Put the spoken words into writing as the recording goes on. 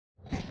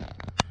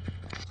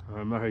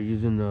I'm out here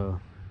using the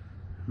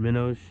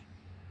minnows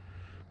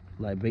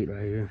light bait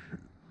right here.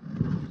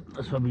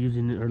 That's what I'll be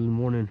using it early in the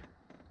morning.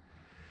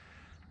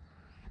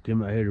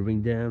 Came out here to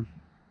Ring Dam.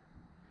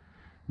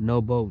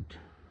 No boat,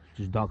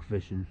 just dock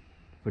fishing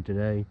for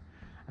today.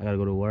 I gotta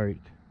go to work,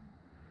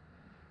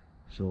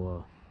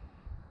 so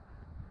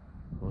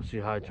we'll see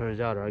how it turns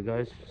out. Alright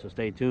guys, so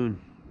stay tuned.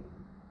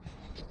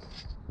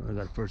 I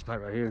got the first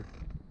bite right here.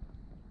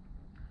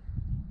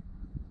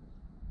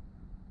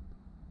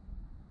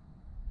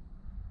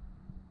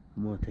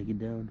 I'm gonna take it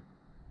down.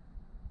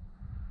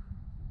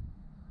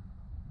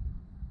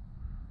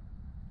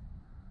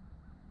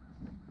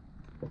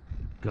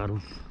 Got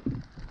him.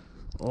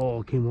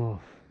 Oh, it came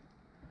off.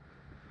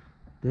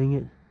 Dang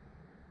it.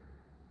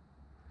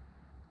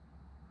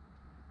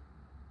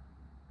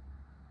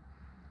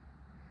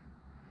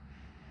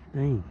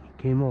 Dang,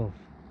 it came off.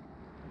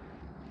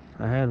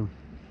 I had him.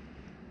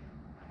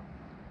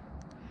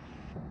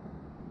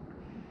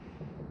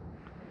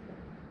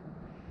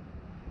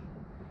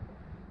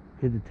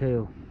 Hit the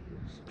tail.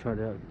 Let's try it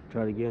out.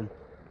 Try it again.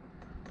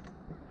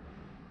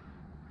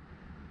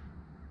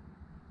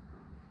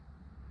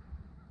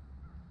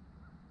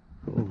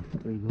 Oh,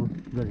 there you go.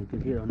 Got a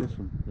good hit on this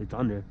one. It's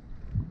on there.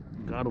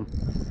 Got him.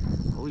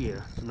 Oh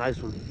yeah, it's a nice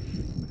one.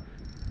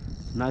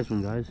 It's a nice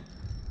one, guys.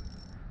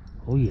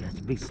 Oh yeah, it's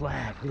a big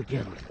slab. Look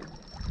at him.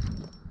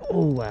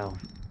 Oh wow.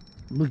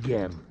 Look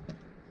at him.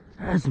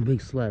 That's a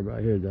big slab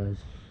right here, guys.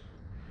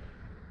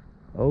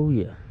 Oh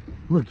yeah.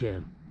 Look at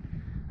him.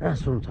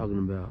 That's what I'm talking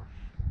about.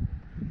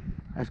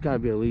 That's got to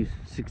be at least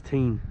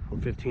 16 or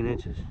 15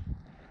 inches.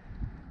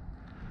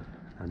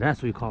 Now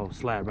that's what you call a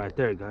slab right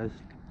there, guys.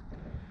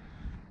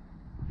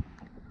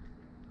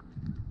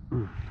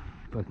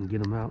 If I can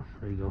get them out.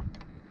 There you go.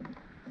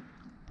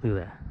 Look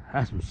at that.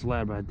 That's some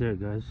slab right there,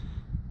 guys.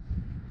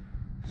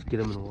 Let's get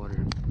them in the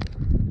water.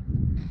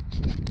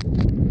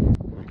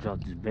 I'll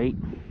drop this bait.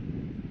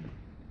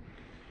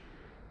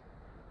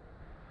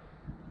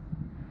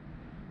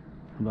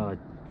 About like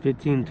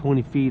 15,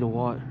 20 feet of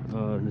water.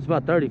 It's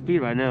about 30 feet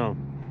right now.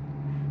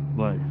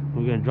 But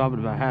we're going to drop it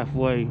about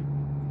halfway.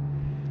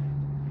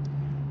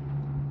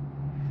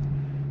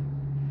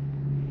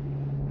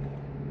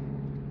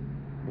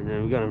 And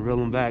then we're going to reel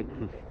them back.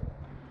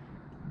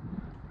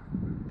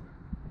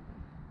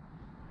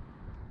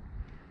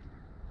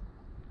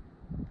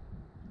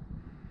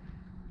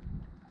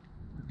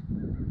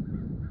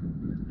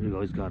 There you go,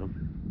 he's got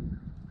him.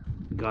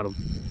 Got him.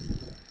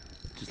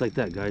 Just like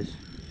that, guys.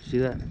 See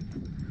that?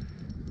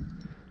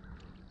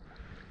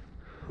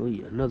 Oh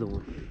yeah, another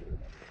one.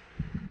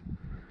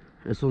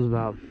 This one's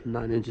about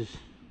 9 inches.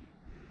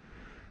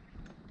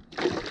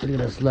 Look at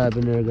that slab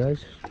in there,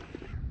 guys.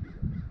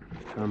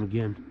 Let's try them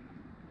again.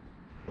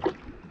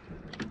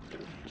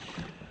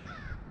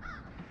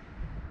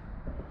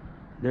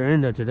 They're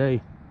in there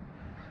today.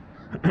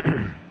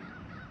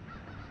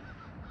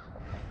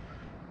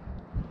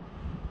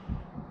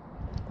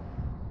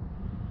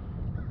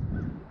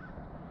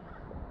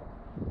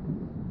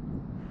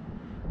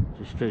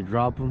 Just straight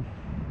drop them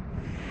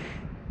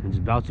and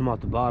just bounce them off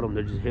the bottom.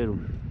 They just hit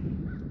them.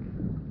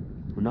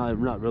 We're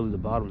not really the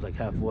bottom's like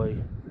halfway.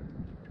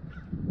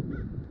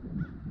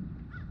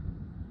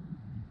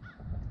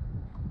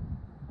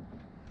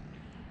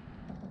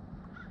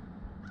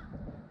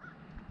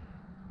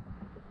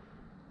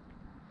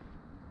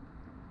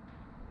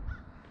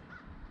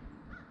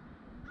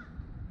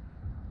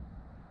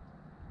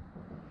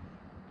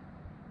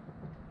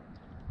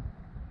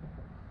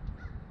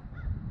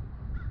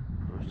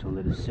 So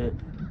let it sit.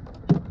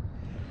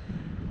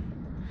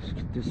 Let's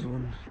get this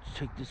one. Let's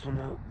check this one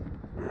out.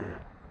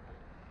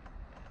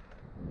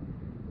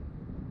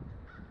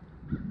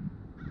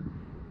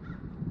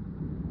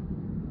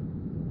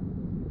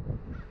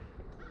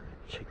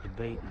 Check the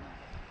bait.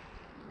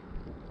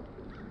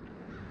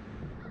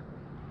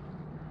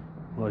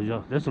 Well,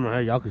 y'all, this one right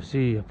here, y'all can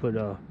see I put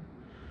a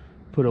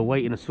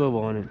weight and a swivel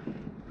on it.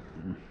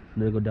 And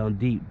it'll go down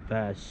deep,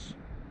 fast.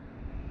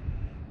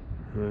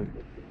 All right.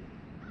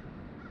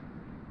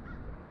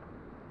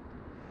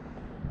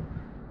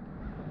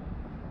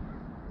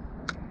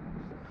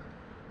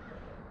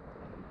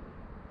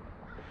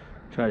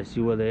 Try to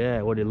see where they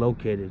at, where they're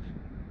located.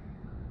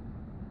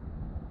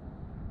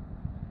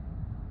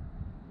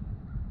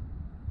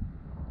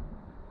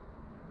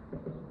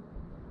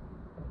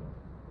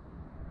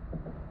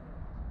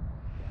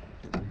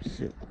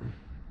 Sit.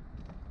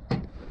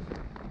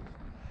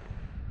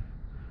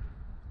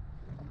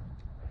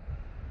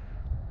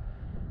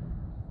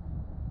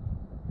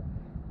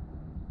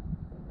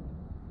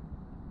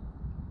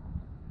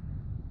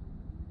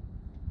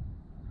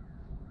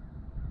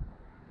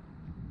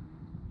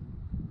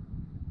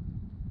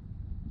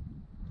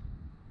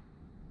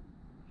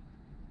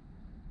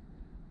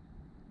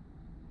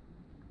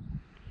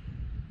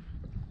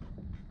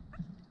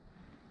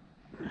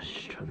 Let's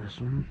try this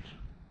one.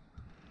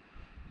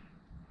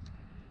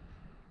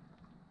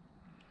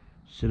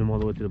 Sit them all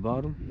the way to the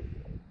bottom.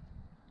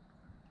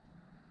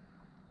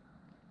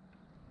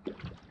 And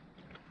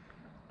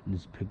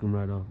just pick them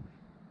right off.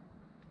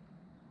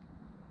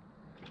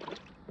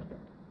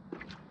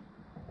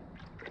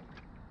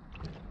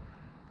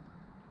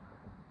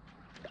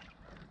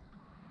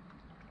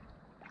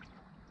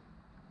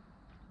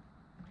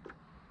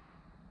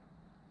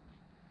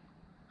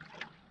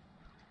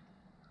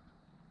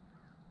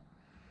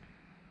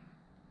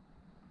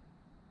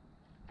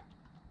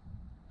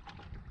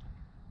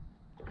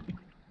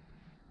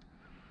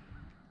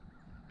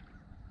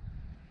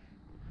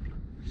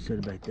 Set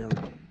it back down.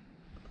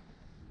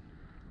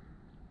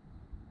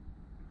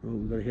 Oh,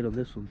 we got a hit on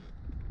this one.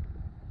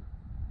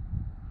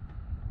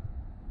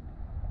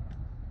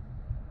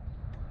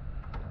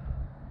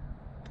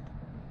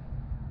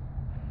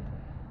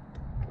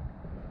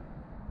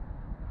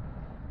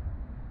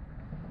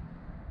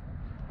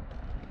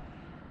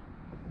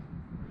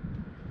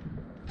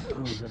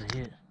 Oh, we got a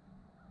hit.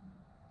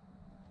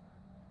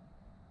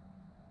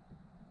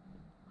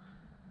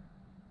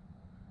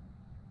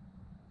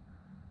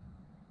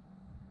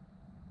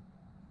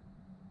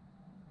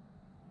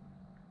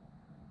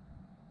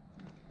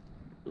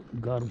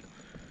 Got him.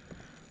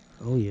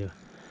 Oh yeah.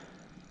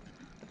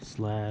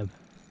 Slab.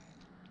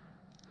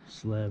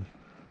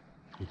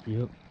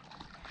 Yep.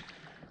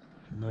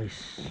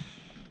 Nice.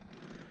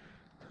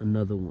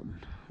 Another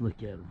one.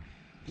 Look at him.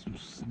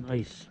 Some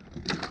nice.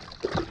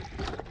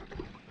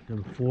 Got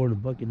a 4 in the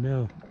bucket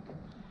now.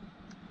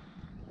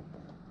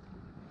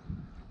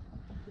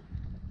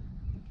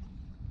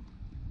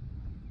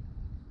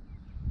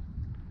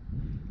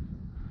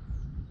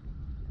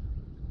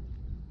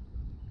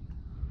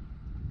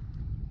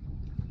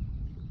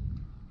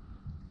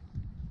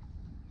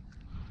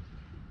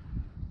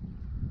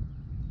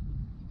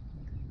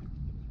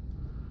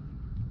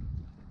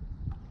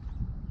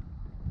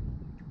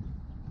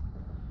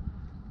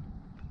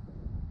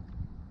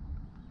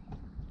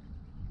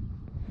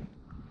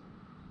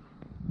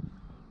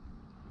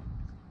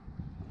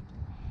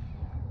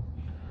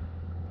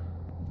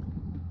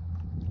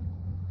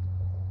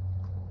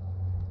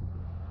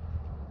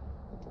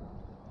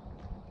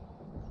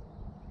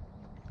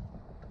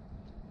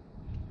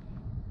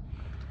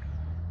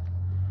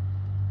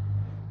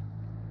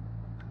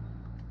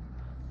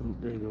 Oh,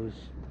 there he goes.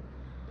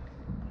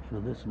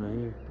 Feel this one right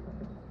here.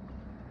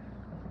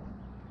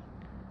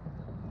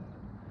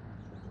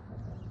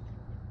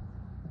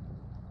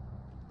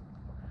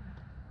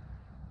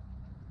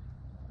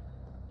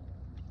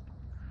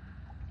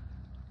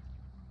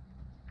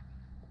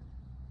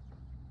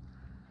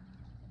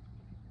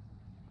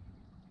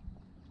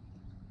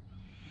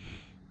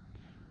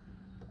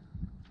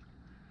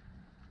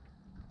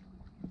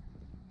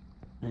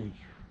 Hey.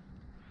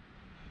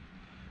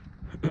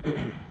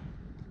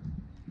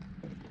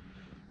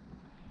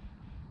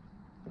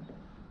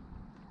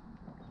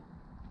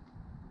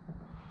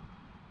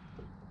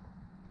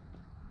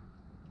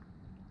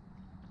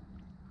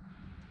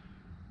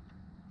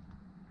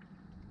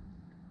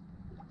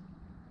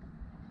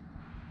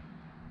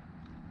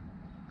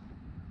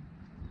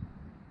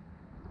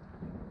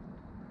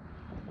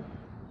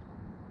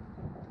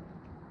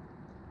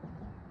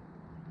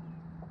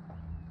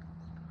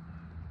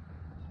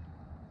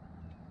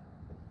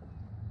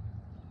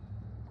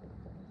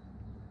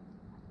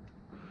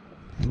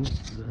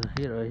 Got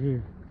a hit right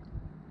here.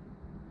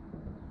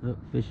 Oh,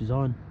 fish is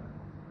on.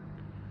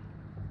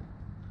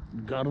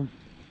 Got him.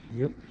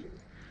 Yep.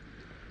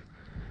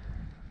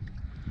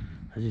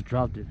 I just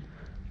dropped it.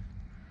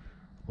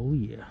 Oh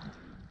yeah.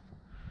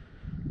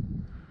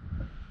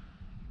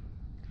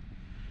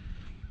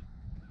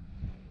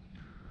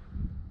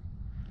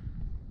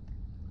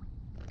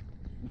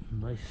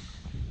 Nice.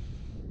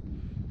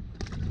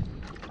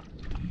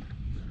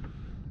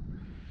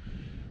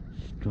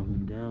 Strung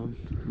him down.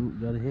 Ooh,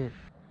 got a hit.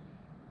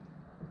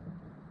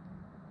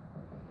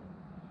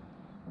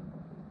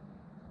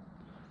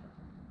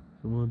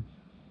 Come on.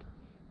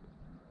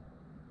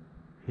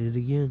 Hit it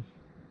again.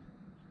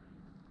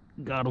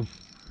 Got him.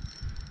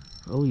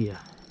 Oh yeah.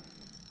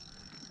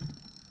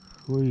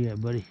 Where you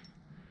at, buddy?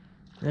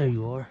 There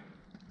you are.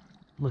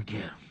 Look at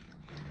him.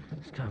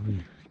 It's gotta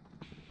be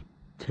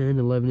 10,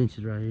 11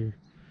 inches right here.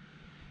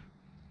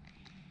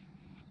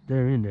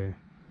 They're in there.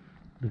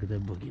 Look at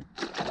that bucket.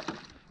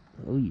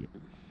 Oh yeah.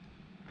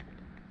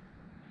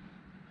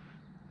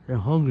 They're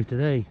hungry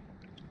today.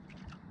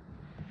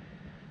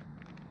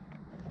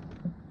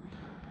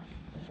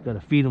 Just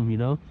gotta feed them, you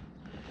know.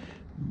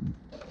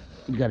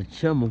 You gotta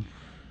chum them.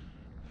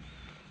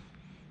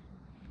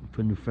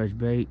 Put new fresh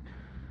bait.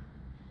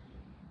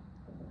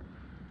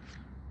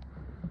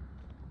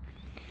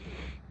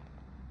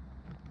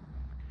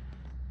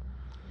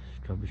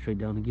 Drop it straight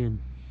down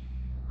again.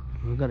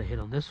 I got a hit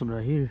on this one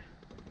right here.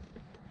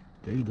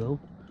 There you go.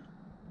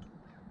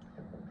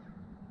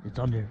 It's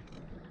on there.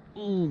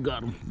 Ooh,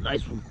 got him.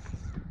 Nice one.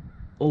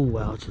 Oh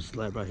wow, it's a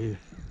slab right here.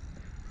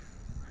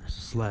 That's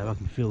a slab. I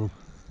can feel him.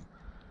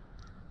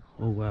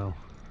 Oh wow.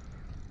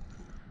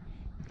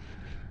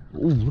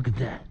 Ooh, look at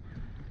that.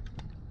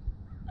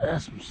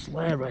 That's some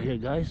slab right here,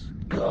 guys.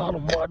 God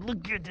almighty,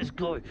 look at this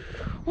guy.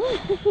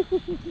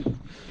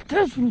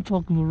 That's what I'm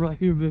talking about right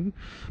here, baby.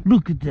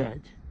 Look at that.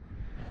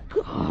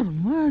 God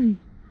almighty.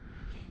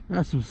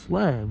 That's some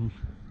slab.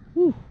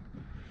 Woo.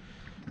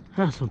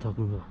 That's what I'm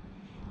talking about.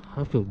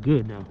 I feel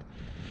good now.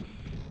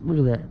 Look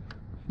at that.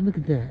 Look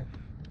at that.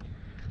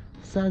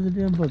 Size of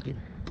the damn bucket.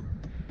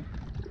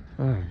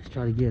 Alright, let's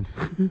try it again.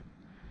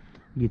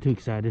 Get too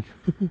excited.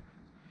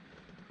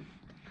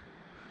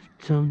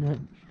 Chum that.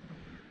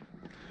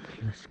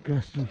 Let's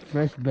get some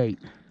fresh bait.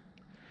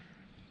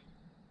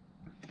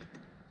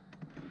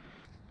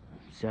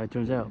 See how it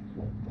turns out.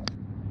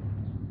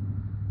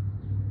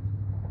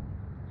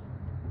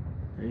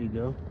 There you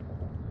go.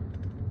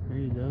 There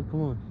you go.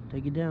 Come on,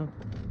 take it down.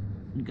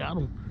 You got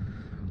him.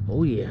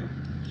 Oh yeah,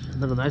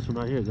 another nice one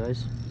right here,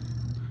 guys.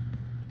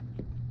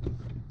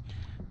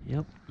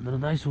 Yep, another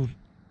nice one.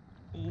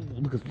 Ooh,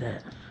 look at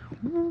that.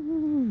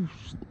 Ooh,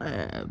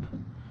 slab.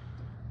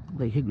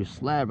 Like hickory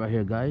slab right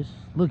here, guys.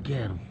 Look at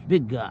him,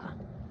 big guy.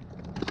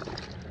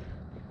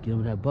 Get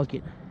him in that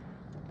bucket.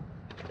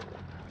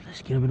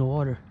 Let's get him in the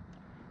water.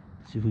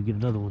 See if we can get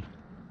another one.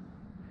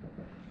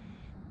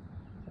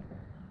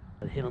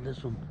 Got a hit on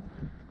this one.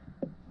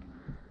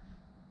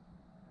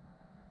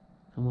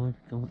 Come on,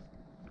 come on.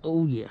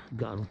 Oh yeah,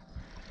 got him.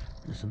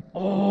 Listen.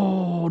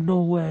 Oh,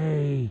 no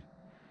way.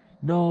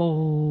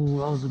 No,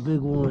 that was a big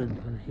one.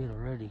 Got a hit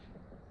already.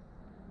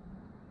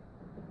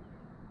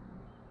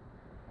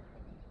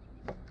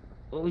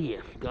 Oh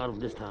yeah, got him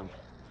this time.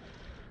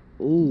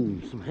 Oh,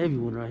 some heavy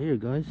one right here,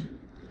 guys.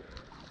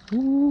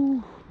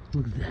 Ooh,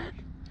 look at that.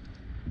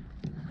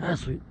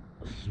 That's sweet.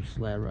 Some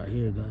slab right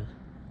here, guys.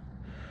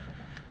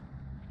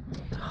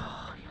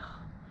 Oh yeah,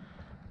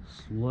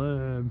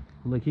 slab,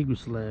 like hickory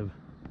slab.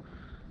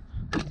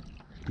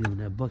 Get him in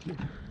that bucket.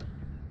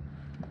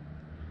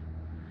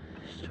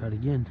 Let's try it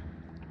again.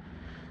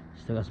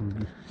 Still got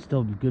some,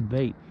 still good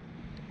bait.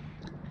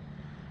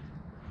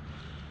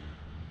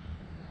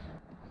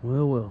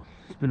 Well,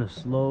 it's been a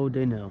slow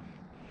day now.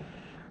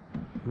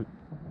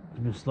 It's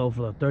been slow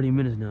for like 30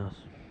 minutes now.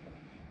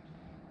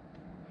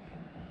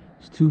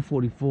 It's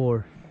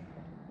 2:44.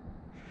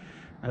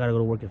 I gotta go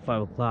to work at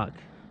 5 o'clock.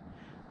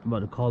 I'm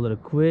about to call it a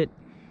quit.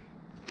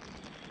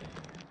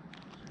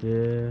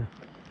 Yeah,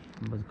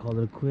 I'm about to call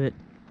it a quit.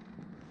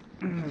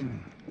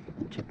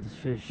 Check this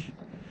fish.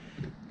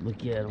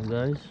 Look at him,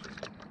 guys.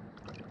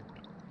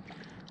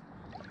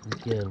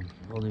 Look at him.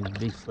 Holding a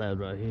big slab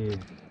right here.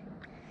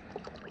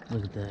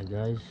 Look at that,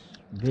 guys.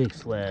 Big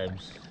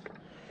slabs.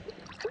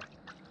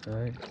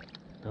 Alright.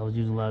 I was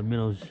using a lot of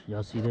minnows.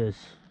 Y'all see this.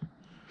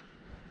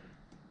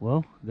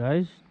 Well,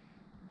 guys,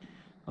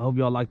 I hope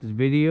y'all like this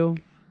video.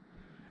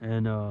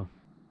 And don't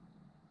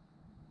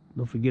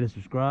forget to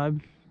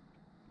subscribe.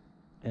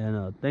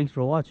 And thanks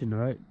for watching,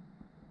 alright?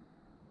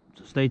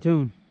 So stay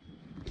tuned.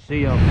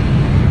 See y'all.